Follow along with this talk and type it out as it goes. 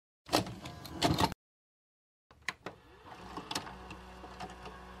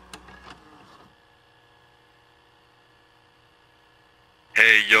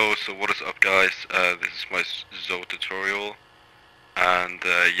Hey yo, so what is up guys? This is my Zoe tutorial, and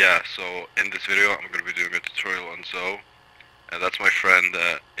yeah, so in this video I'm going to be doing a tutorial on Zoe, and that's my friend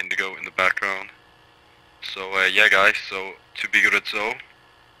Indigo in the background. So yeah guys, so to be good at Zoe,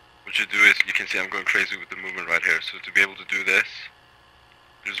 what you do is, you can see I'm going crazy with the movement right here, so to be able to do this,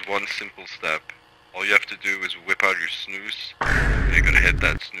 there's one simple step. All you have to do is whip out your snooze, and you're going to hit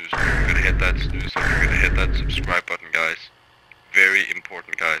that snooze, you're going to hit that snooze, and you're going to hit that subscribe button guys. Very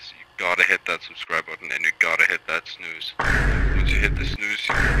important guys, you gotta hit that subscribe button and you gotta hit that snooze. Once you hit the snooze,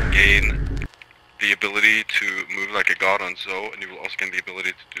 you gain the ability to move like a god on Zoe, and you will also gain the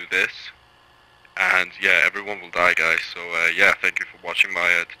ability to do this. And yeah, everyone will die guys, so yeah, thank you for watching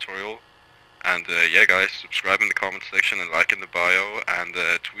my tutorial. And yeah guys, subscribe in the comment section and like in the bio, and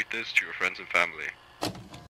tweet this to your friends and family.